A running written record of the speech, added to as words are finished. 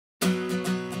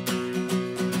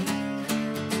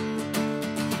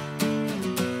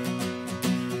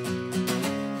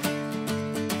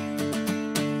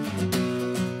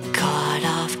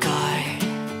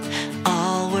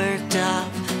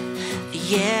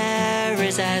air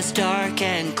is as dark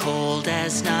and cold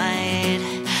as night.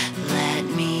 Let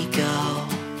me go,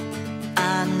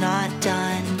 I'm not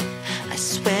done. I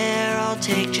swear I'll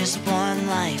take just one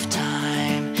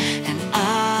lifetime. And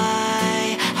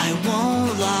I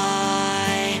won't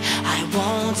lie, I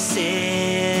won't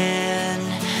sin.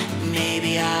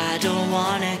 Maybe I don't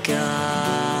wanna go.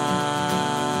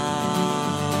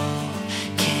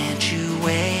 Can't you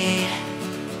wait?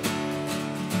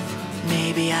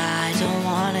 Maybe I don't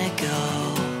wanna go.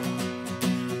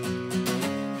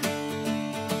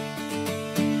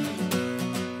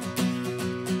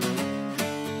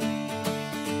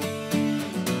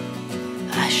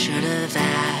 I should have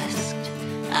asked,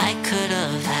 I could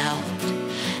have helped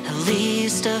at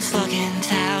least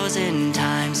 1,000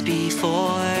 times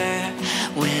before.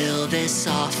 Will this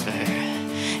offer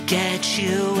get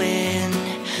you in,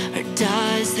 or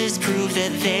does this prove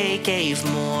that they gave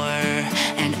more?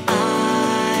 And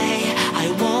I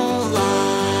won't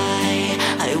lie,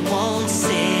 I won't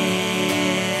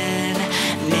sin.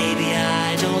 Maybe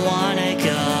I don't wanna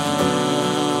go.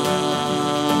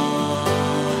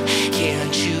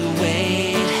 Can't you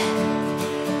wait?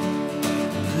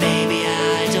 Maybe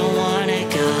I don't wanna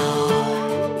go.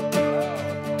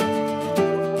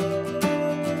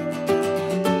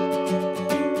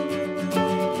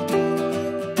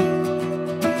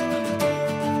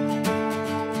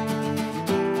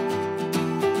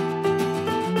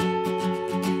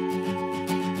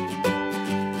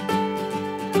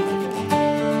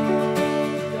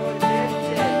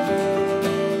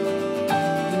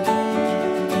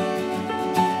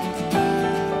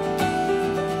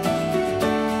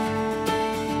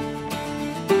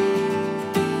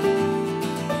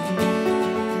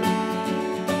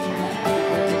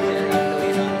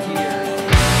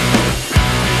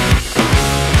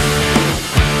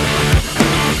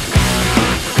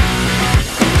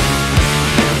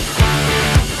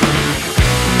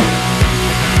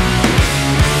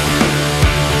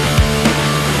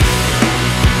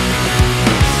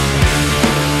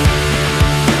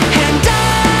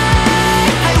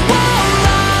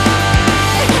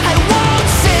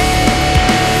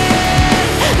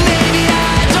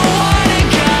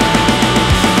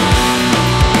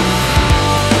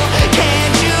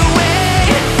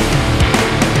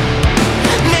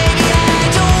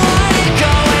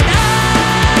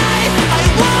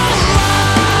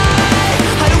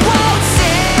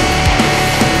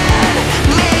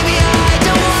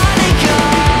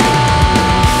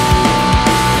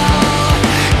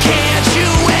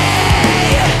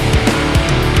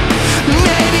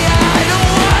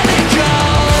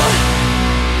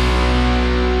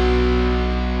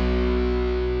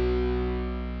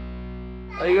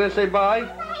 Are you gonna say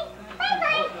bye?